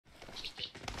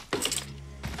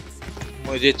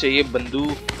मुझे चाहिए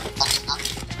बंदूक।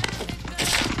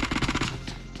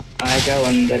 आ जाओ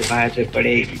अंदर, बाहर से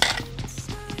पड़ेगी।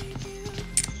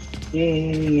 ये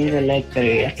मेरा लैग कर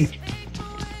गया।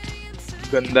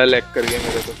 गंदा लैग कर गया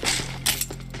मेरे को।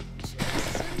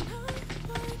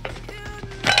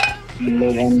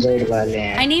 लोग एंड्रॉइड वाले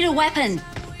हैं। I need a weapon.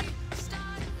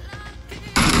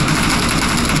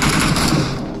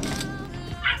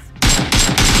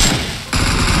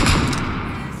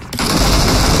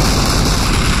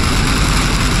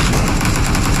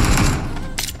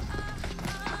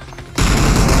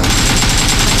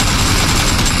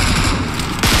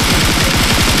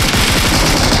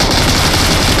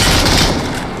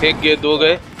 एक गए, दो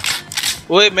गए।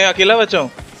 ओए मैं अकेला बचा हूँ।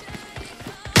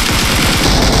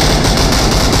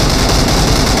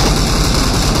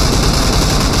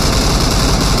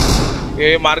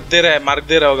 ये मार्क दे रहा है, मार्क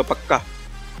दे रहा होगा पक्का।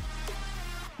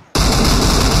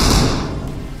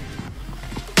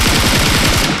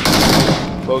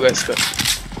 होगा इसका।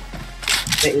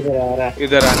 इधर आ रहा,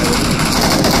 इधर आने दो।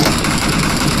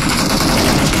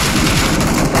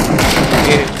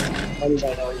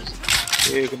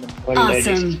 एक नंबर।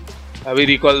 Awesome. अभी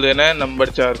रिकॉल देना है नंबर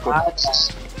 4 को।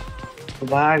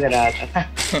 भाग रहा था।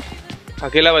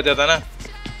 अकेला बचा था ना।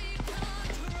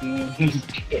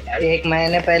 एक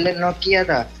मैंने पहले नॉक किया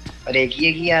था और एक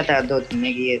ये किया था, 2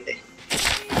 तुमने किए थे।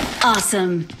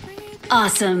 Awesome.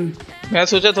 Awesome. मैं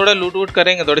सोचा थोड़ा लूट वूट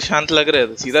करेंगे, थोड़े शांत लग रहे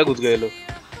थे, सीधा घुस गए लोग।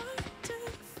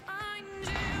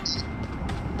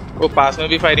 वो पास में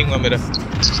भी फायरिंग हुआ मेरा।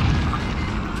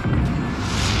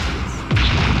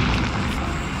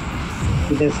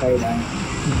 इधर साइड आए।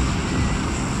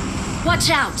 Watch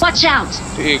out. Watch out.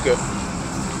 ठीक है।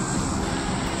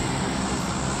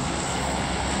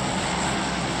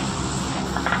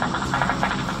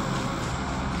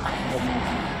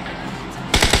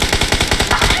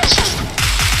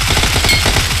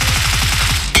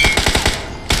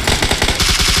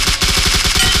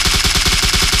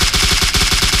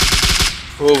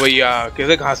 ओ भैया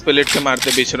कैसे घास पे लेट के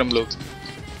मारते बेशरम लोग।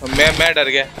 मैं डर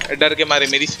गया, डर के मारे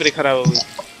मेरी स्प्रे खराब हो गई।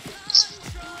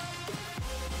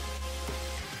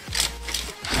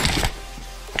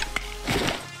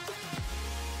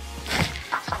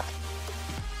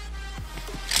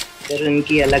 सर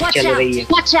उनकी अलग Watch चल out. रही है।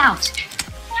 Watch out.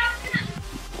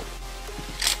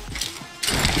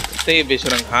 तो ये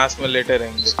बेशरम घास में लेटे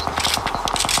रहेंगे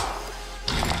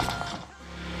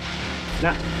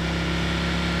ना।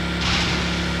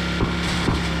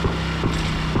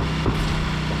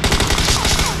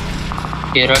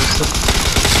 केरल से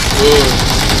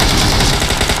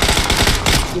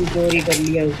चोरी कर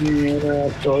लिया उसने मेरा,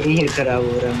 चोरी ही खराब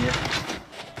हो रहा है मेरा।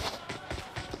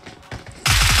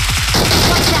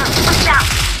 Watch out. Watch out.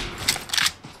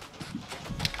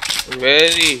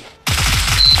 very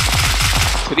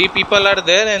 3 people are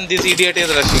there and this idiot is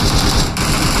rushing.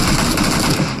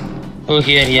 Oh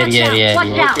here Watch out.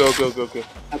 Watch out. Okay.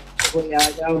 अब कोई आ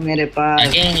जाओ मेरे पास।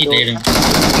 again he did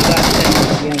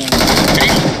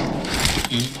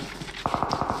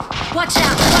Watch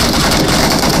out.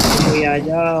 कोई आ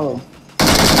जाओ।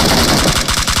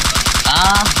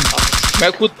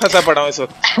 मैं खुद फंसा पड़ा हूँ इस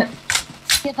वक्त।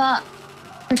 Give up.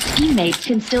 Your teammates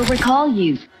can still recall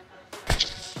you.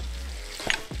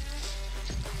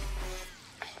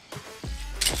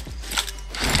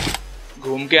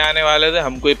 घूम के आने वाले थे,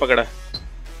 हमको ही पकड़ा।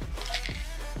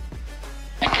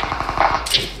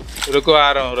 रुको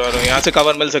आ रहा हूँ, यहाँ से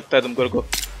कवर मिल सकता है तुमको। रुको।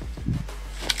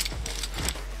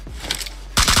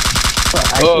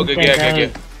 ओके क्या हाँ ये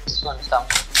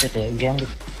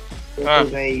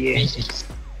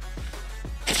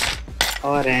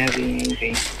और हैं अभी यहीं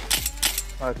कहीं।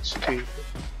 अच्छा ठीक है।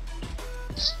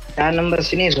 4 नंबर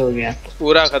फिनिश हो गया,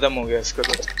 पूरा खत्म हो गया इसका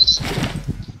तो।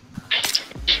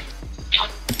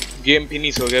 गेम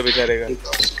फिनिश हो गया बेचारे का।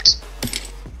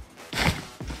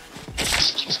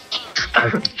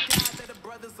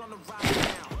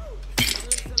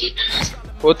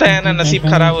 होता है ना, नसीब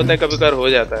खराब होता है, कभी कभार हो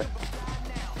जाता है।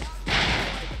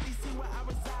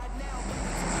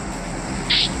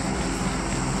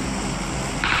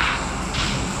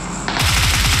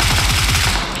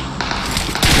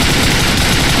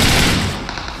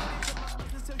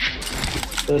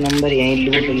 तो नंबर यहीं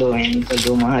लूट लो, यहीं पर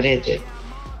जो मारे थे।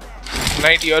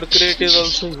 Knight, your crate is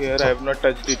also here. I have not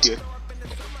touched it yet.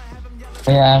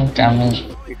 yeah I'm coming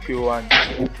If you want.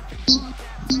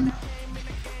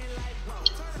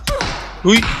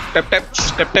 Hui! Tap tap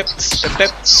tap tap tap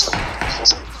tap.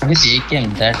 with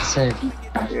AKM that's it.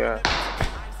 Yeah.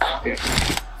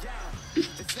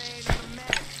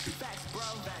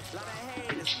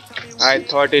 I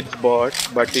thought it's bot,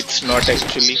 but it's not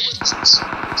actually.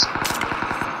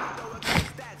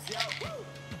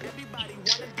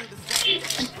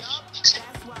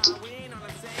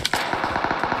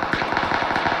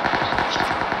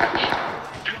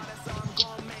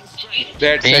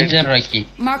 That side. Danger, Rocky.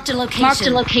 Marked a location. Marked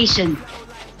a location.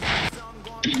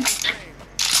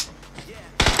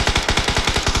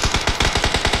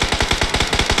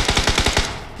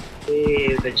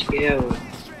 बच गया वो।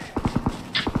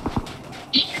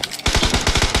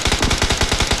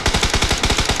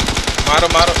 मारो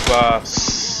मारो बस।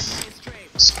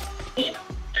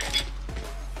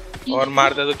 और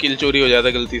मारते तो किल चोरी हो जाता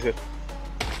गलती से।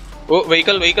 ओ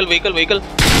vehicle vehicle vehicle vehicle.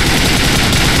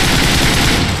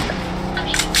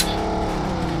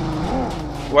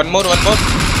 One more one more.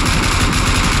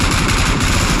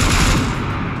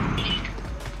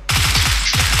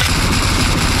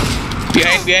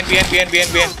 Behind, behind, behind, behind,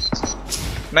 behind, behind.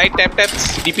 Night tap taps,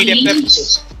 DP tap taps.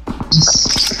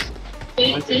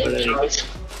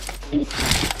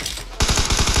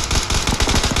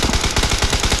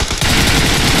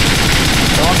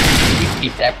 Don't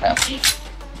keep that up.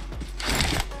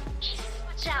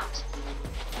 Watch out.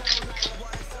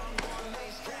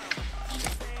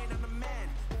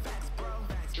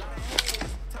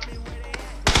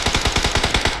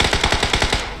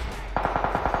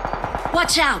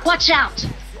 Watch out! Watch out!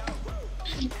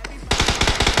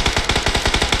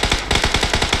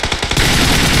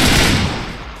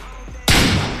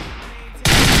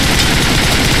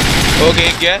 Okay,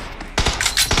 क्या?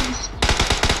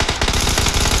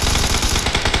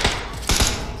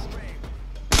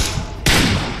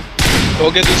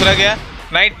 Okay, दूसरा क्या?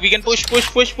 Night, we can push, push,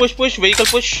 push, push, push, vehicle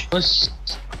push. Push.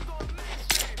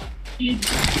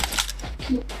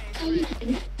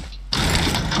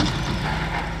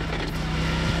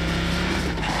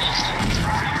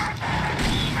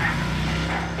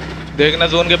 देखना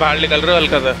zone के बाहर निकल रहे हो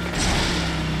हल्का सा।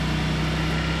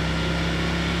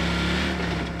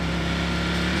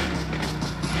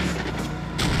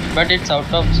 But it's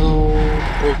out of so.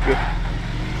 Okay.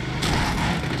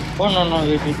 Oh no no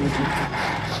wait wait wait.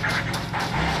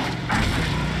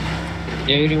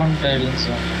 Everyone tried in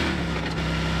so.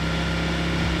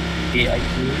 Okay, I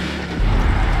see.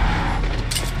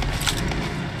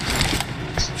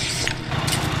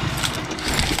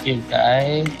 Kill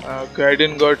die. Okay, I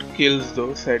didn't got kills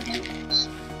though, sadly.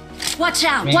 Watch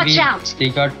out! Maybe Watch out! they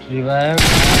got revived.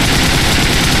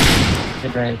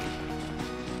 They died.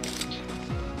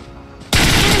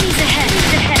 Enemies ahead!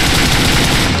 Ahead!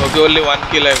 Okay, only one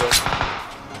kill I got.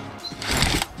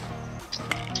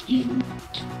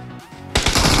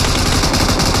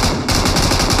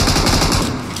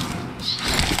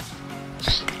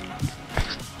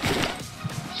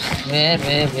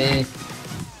 Where?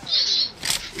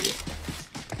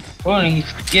 Oh,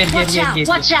 here.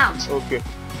 Watch out! Okay.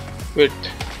 Wait.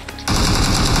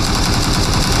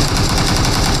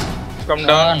 Come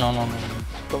down. No.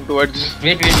 Come towards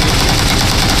me. Wait.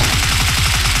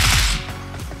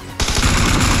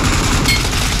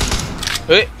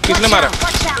 Hey, किसने मारा?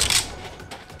 Watch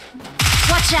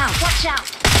out!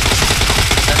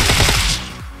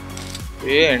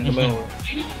 ये and में हो।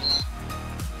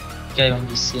 Guy on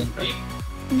the scene.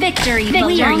 Victory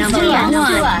belongs to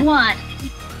one.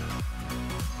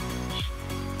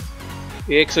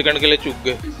 एक second के लिए चूक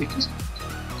गए।